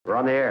We're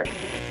on the air.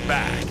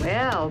 Back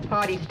Well,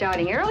 party's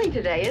starting early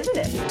today, isn't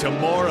it? to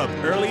more of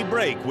Early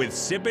Break with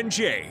Sip and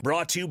Jay,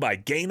 brought to you by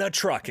Gaina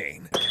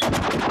Trucking.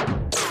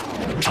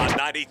 On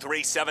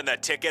 93.7 The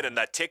Ticket and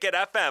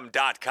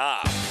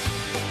theticketfm.com.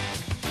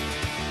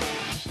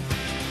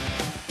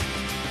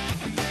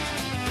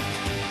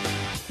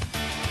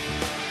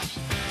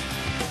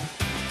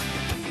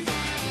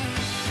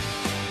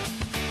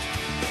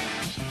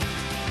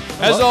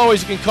 As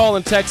always, you can call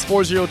and text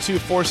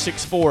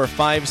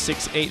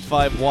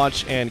 402-464-5685.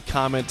 Watch and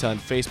comment on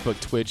Facebook,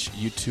 Twitch,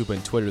 YouTube,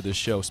 and Twitter. This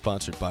show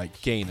sponsored by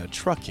Gaina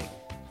Trucking.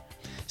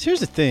 So here's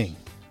the thing.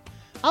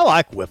 I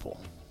like Whipple.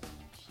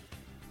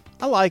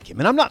 I like him.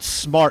 And I'm not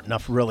smart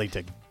enough really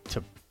to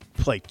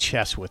play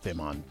chess with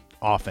him on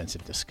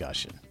offensive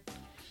discussion.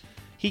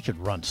 He could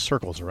run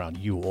circles around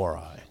you or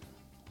I,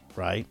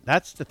 right?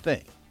 That's the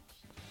thing.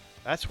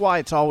 That's why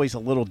it's always a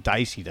little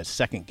dicey to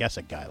second-guess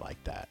a guy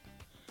like that.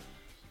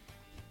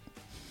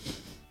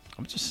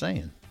 I'm just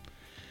saying.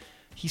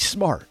 He's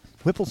smart.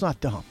 Whipple's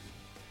not dumb.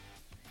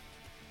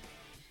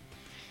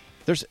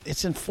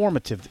 It's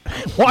informative.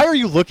 Why are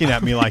you looking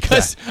at me like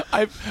that?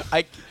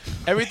 Because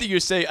everything you're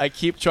saying, I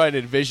keep trying to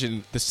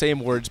envision the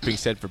same words being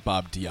said for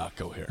Bob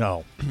Diaco here.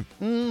 No.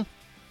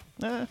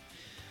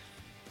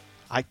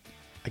 I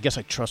guess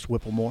I trust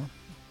Whipple more.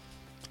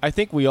 I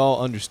think we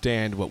all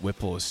understand what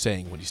Whipple is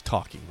saying when he's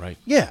talking, right?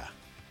 Yeah.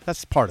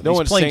 That's part of it. No He's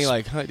one's plain saying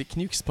like, "Huh, can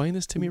you explain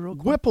this to me real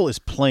quick?" Whipple is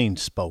plain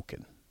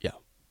spoken. Yeah.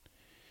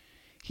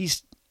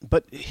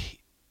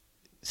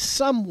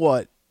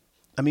 Somewhat,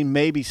 I mean,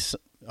 maybe,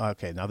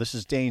 okay, now this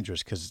is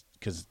dangerous because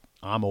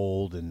I'm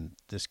old and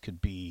this could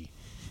be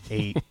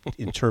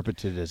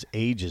interpreted as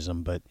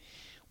ageism, but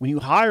when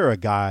you hire a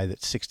guy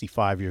that's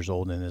 65 years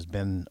old and has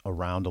been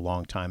around a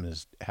long time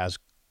and has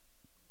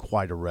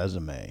quite a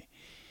resume,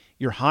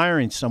 you're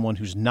hiring someone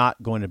who's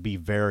not going to be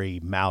very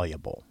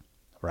malleable,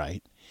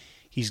 right?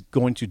 He's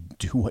going to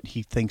do what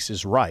he thinks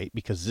is right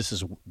because this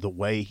is the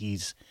way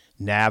he's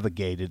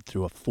navigated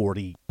through a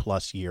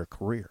 40-plus year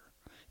career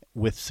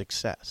with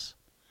success.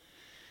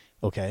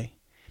 Okay?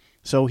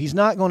 So he's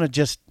not going to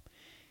just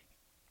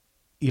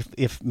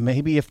if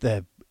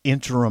the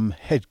interim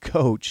head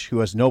coach who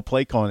has no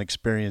play calling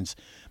experience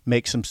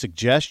makes some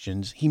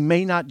suggestions, he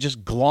may not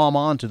just glom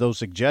on to those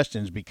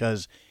suggestions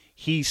because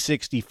he's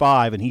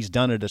 65 and he's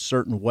done it a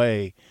certain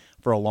way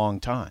for a long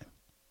time.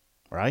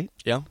 Right?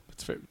 Yeah,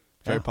 it's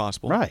very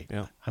possible. Right.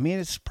 Yeah. I mean,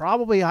 it's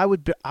probably I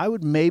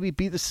would maybe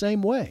be the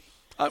same way.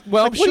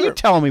 Well, like, what are you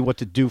telling me what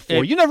to do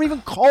for? You never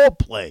even called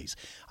plays.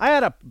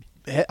 I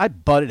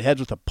butted heads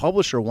with a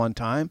publisher one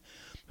time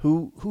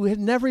who had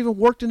never even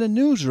worked in a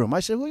newsroom. I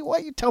said, well, why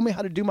you tell me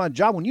how to do my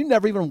job when you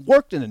never even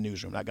worked in a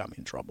newsroom? That got me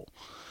in trouble.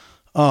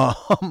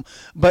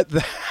 But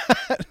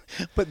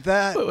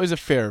that it was a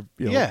fair,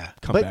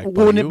 comeback. But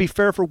wouldn't it be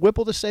fair for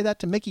Whipple to say that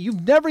to Mickey?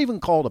 You've never even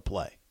called a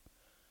play.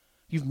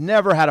 You've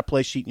never had a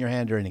play sheet in your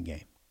hand during a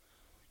game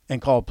and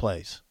called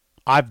plays.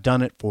 I've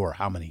done it for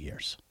how many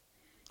years?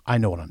 I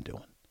know what I'm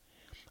doing.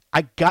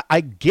 I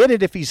get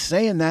it if he's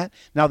saying that.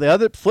 Now, the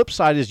other flip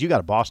side is you got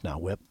a boss now,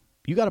 Whip.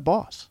 You got a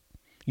boss.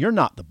 You're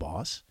not the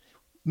boss.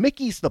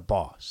 Mickey's the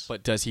boss.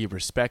 But does he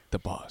respect the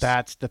boss?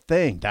 That's the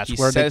thing. He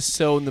says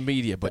so in the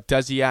media, but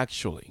does he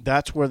actually?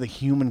 That's where the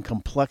human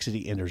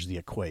complexity enters the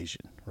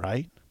equation,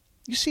 right?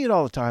 You see it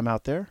all the time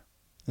out there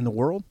in the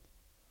world.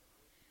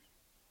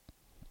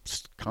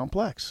 It's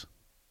complex.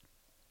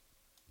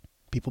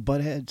 People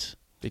butt heads.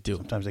 They do.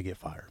 Sometimes they get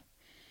fired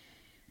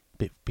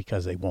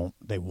because they won't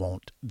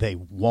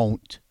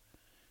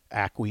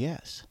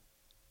acquiesce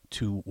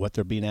to what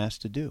they're being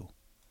asked to do.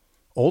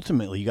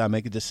 Ultimately, you got to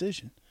make a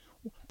decision.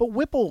 But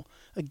Whipple,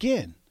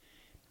 again,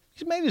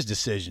 he's made his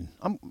decision.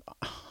 I'm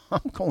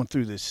going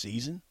through this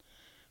season.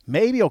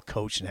 Maybe he'll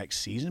coach next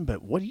season,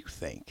 but what do you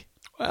think?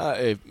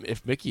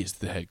 If Mickey is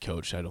the head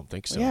coach, I don't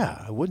think so.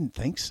 Yeah, I wouldn't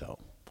think so.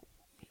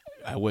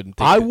 I wouldn't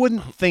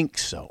think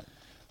so.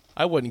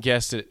 I wouldn't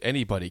guess that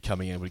anybody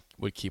coming in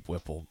would keep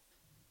Whipple.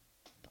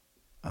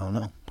 I don't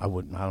know. I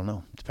don't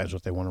know. Depends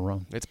what they want to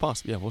run. It's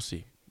possible. Yeah, we'll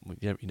see.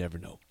 You never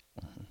know.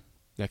 Mm-hmm.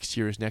 Next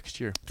year is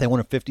next year. If they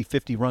want a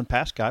 50-50 run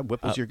pass guy,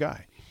 Whipple's your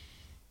guy.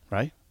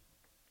 Right?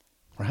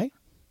 Right?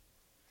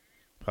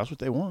 That's what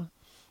they want.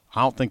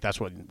 I don't think that's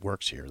what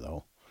works here,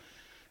 though.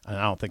 And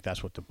I don't think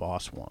that's what the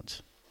boss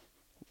wants.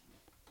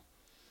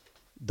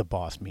 The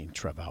boss meaning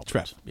Trev Alberts.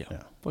 Trev,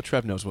 yeah. Well,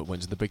 Trev knows what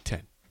wins in the Big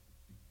Ten.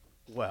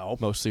 Well,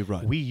 mostly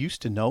run. We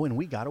used to know, and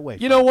we got away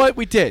from it. You know what?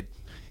 We did.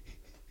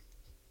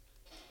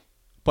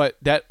 But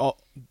that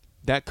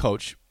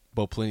coach,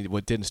 Bo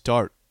Pelini, didn't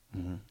start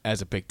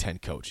as a Big Ten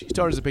coach. He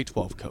started as a Big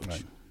 12 coach.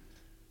 Right.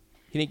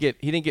 He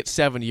didn't get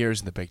 7 years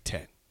in the Big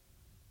Ten.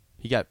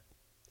 He got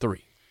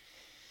 3.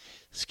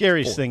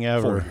 Scariest thing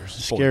ever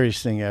is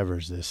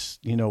this.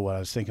 You know what I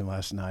was thinking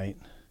last night?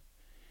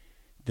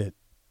 That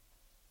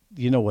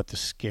you know what the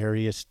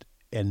scariest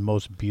and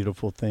most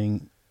beautiful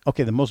thing.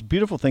 Okay, the most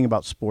beautiful thing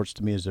about sports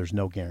to me is there's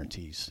no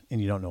guarantees, and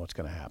you don't know what's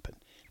going to happen.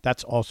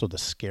 That's also the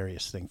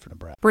scariest thing for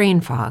Nebraska.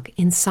 Brain fog,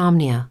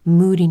 insomnia,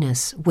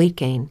 moodiness, weight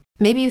gain.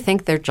 Maybe you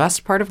think they're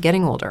just part of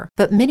getting older,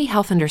 but MIDI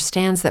Health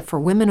understands that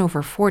for women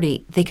over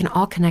 40, they can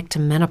all connect to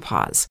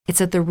menopause. It's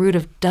at the root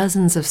of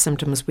dozens of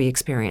symptoms we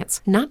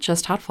experience, not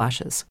just hot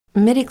flashes.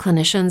 MIDI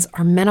clinicians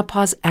are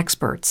menopause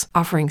experts,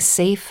 offering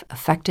safe,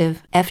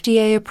 effective,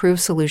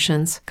 FDA-approved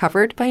solutions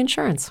covered by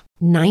insurance.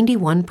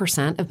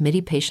 91% of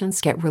MIDI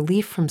patients get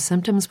relief from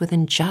symptoms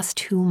within just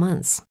 2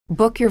 months.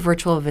 Book your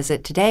virtual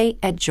visit today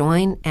at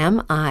joinmidi.com.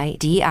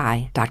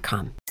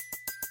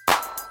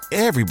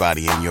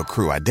 Everybody in your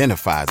crew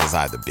identifies as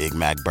either Big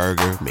Mac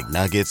Burger,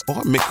 McNuggets,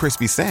 or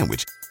McCrispy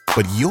Sandwich.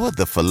 But you're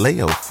the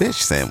Filet-O-Fish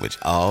Sandwich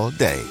all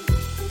day.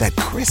 That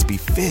crispy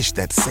fish,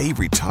 that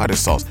savory tartar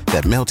sauce,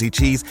 that melty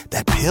cheese,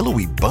 that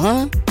pillowy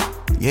bun.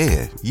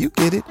 Yeah, you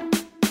get it.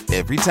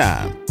 Every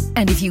time.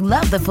 And if you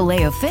love the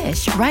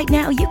Filet-O-Fish, right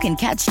now you can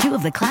catch 2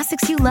 of the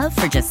classics you love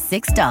for just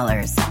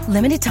 $6.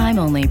 Limited time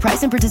only.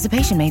 Price and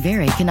participation may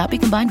vary. Cannot be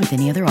combined with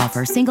any other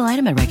offer. Single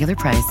item at regular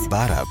price.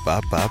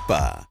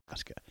 Ba-da-ba-ba-ba.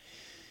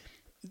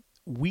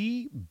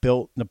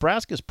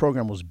 Nebraska's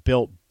program was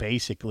built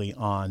basically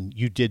on,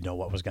 you did know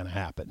what was going to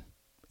happen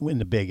in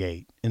the Big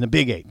Eight.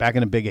 Back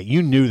in the Big Eight,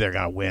 you knew they're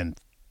going to win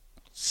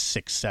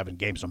 6-7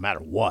 games no matter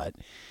what,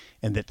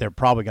 and that they're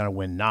probably going to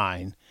win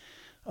 9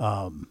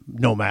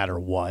 no matter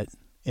what,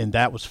 and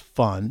that was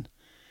fun.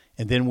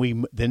 And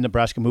then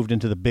Nebraska moved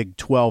into the Big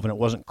 12, and it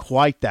wasn't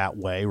quite that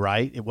way,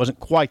 right? It wasn't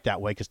quite that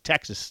way because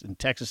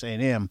Texas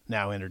A&M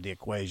now entered the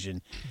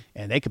equation,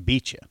 and they could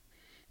beat you.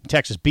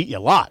 Texas beat you a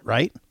lot,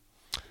 right?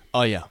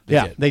 Oh yeah,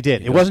 they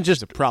did. It wasn't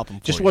just a problem.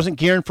 Just wasn't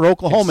gearing for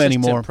Oklahoma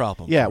anymore.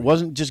 Problem. Yeah, it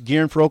wasn't just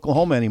gearing for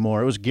Oklahoma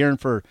anymore. It was gearing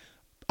for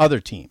other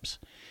teams.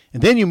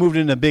 And then you moved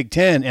into the Big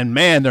Ten, and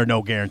man, there are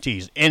no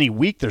guarantees. Any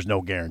week, there's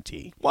no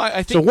guarantee. Well,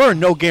 I think so. We're in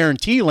no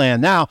guarantee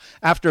land now.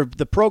 After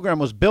the program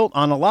was built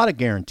on a lot of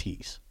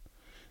guarantees,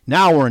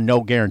 now we're in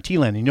no guarantee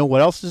land. You know what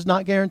else is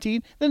not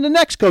guaranteed? Then the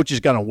next coach is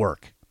going to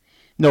work.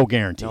 No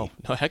guarantee.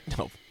 No, heck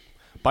no.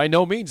 By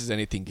no means is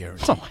anything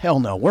guaranteed. Oh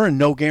hell no. We're in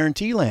no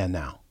guarantee land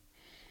now.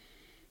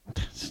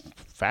 It's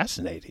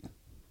fascinating.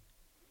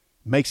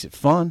 Makes it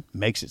fun,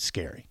 makes it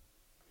scary.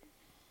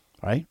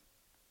 Right?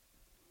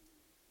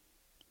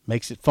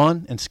 Makes it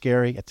fun and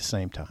scary at the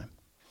same time.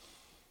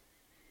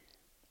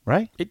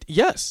 Right?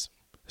 Yes.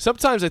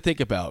 Sometimes I think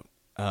about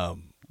how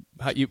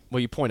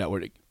you point out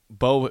where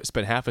Bo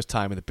spent half his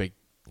time in the Big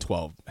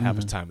 12, half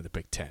his time in the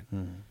Big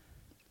 10.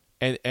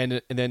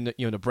 And then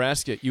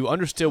Nebraska, you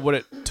understood what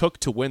it took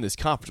to win this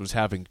conference was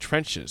having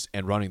trenches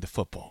and running the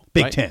football.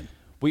 Big right? 10.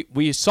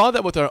 We saw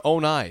that with our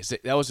own eyes.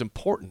 That was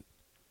important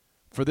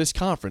for this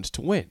conference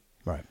to win.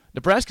 Right.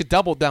 Nebraska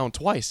doubled down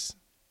twice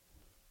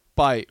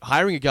by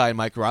hiring a guy,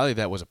 Mike Riley,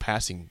 that was a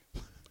passing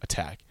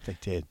attack. They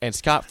did. And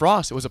Scott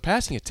Frost, it was a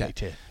passing attack.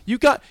 They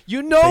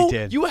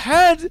did. You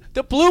had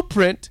the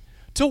blueprint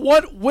to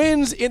what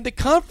wins in the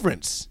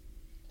conference.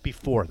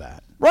 Before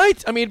that.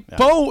 Right? I mean, yeah.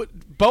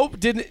 Bo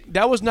didn't.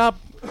 That was not.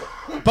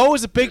 Bo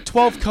was a Big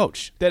 12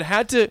 coach that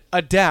had to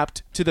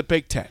adapt to the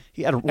Big 10.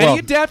 He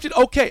adapted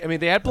okay. I mean,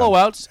 they had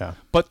blowouts,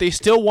 but they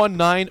still won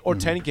 9 or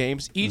 10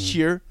 games each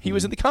year he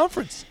was in the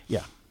conference.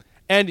 Yeah.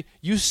 And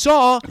you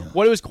saw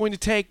what it was going to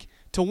take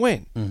to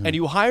win. And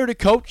you hired a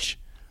coach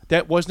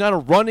that was not a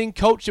running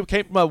coach. It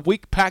came from a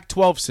weak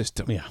Pac-12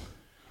 system. Yeah.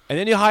 And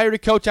then you hired a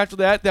coach after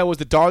that was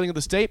the darling of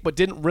the state but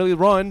didn't really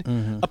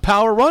run a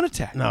power run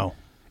attack. No.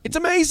 It's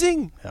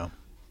amazing. Yeah.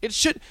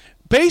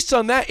 Based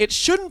on that, it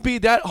shouldn't be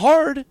that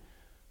hard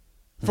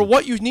for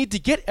what you need to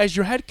get as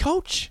your head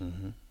coach.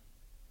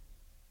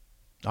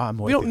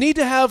 We don't need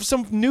to have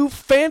some new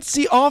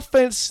fancy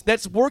offense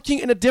that's working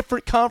in a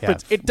different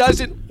conference. It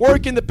doesn't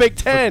work in the Big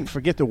Ten.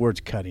 Forget the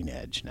words cutting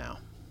edge now.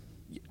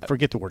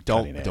 Forget the word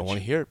cutting edge. Don't want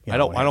to hear it. Yeah, I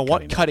don't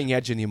want cutting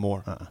edge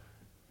anymore.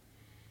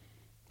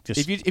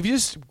 If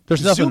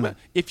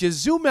you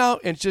zoom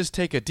out and just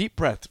take a deep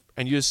breath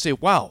and you just say,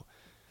 wow,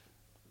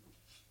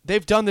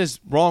 they've done this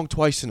wrong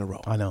twice in a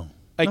row. I know.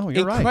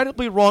 You're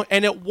incredibly wrong.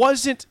 And it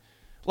wasn't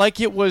like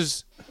it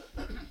was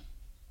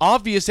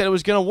obvious that it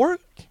was going to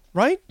work,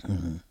 right?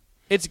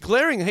 It's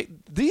glaring. Hey,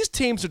 these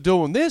teams are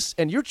doing this,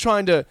 and you're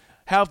trying to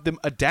have them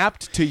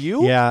adapt to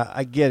you? Yeah,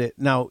 I get it.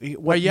 Now,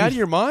 are you out of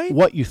your mind?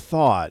 What you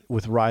thought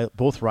with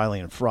both Riley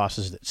and Frost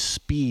is that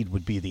speed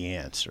would be the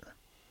answer.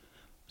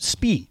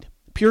 Speed.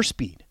 Pure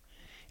speed.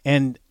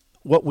 And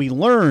what we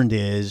learned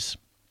is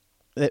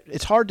that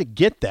it's hard to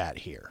get that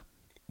here.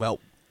 Well,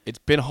 it's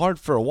been hard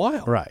for a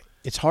while. Right.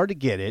 It's hard to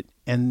get it,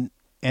 and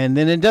then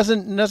it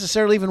doesn't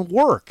necessarily even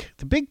work.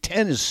 The Big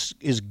Ten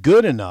is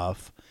good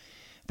enough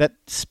that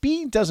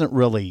speed doesn't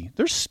really –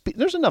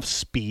 there's enough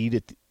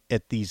speed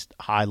at these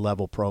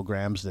high-level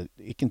programs that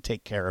it can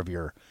take care of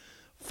your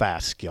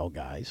fast skill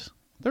guys.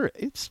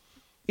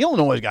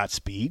 Illinois got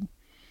speed.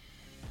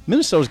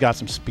 Minnesota's got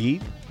some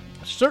speed.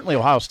 Certainly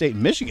Ohio State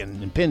and Michigan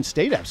and Penn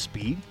State have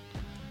speed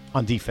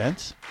on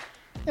defense.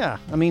 Yeah,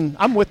 I mean,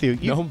 I'm with you.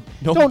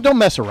 Don't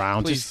mess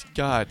around. Please,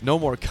 God, no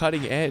more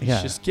cutting edge.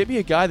 Yeah. Just give me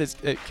a guy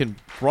that can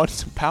run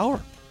some power.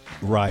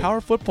 Right.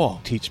 Power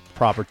football. Teach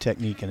proper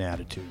technique and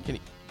attitude.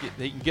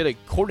 they can get a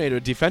coordinator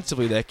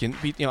defensively that can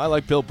be. I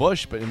like Bill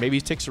Bush, but maybe he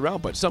sticks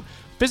around. But some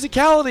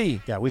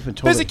physicality. Yeah, we've been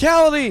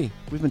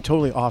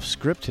totally off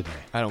script today.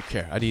 I don't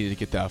care. I needed to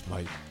get that off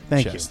my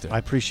Thank chest. you. I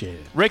appreciate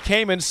it. Rick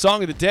Heyman's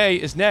Song of the Day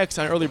is next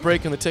on Early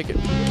Break on the Ticket.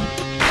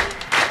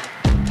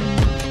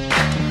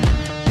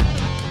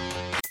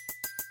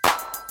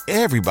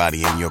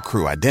 Everybody in your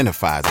crew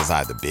identifies as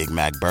either Big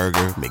Mac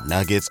Burger,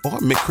 McNuggets, or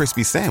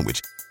McCrispy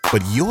Sandwich.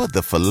 But you're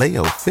the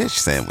Filet-O-Fish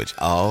Sandwich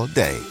all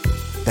day.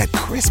 That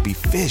crispy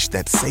fish,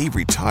 that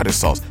savory tartar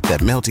sauce, that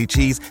melty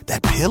cheese,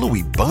 that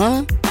pillowy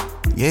bun.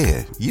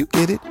 Yeah, you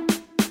get it.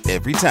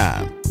 Every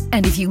time.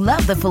 And if you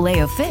love the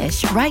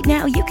Filet-O-Fish, right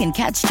now you can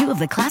catch 2 of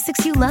the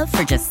classics you love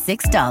for just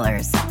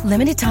 $6.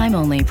 Limited time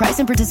only. Price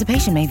and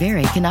participation may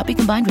vary. Cannot be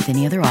combined with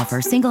any other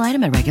offer. Single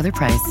item at regular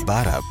price.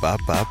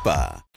 Ba-da-ba-ba-ba.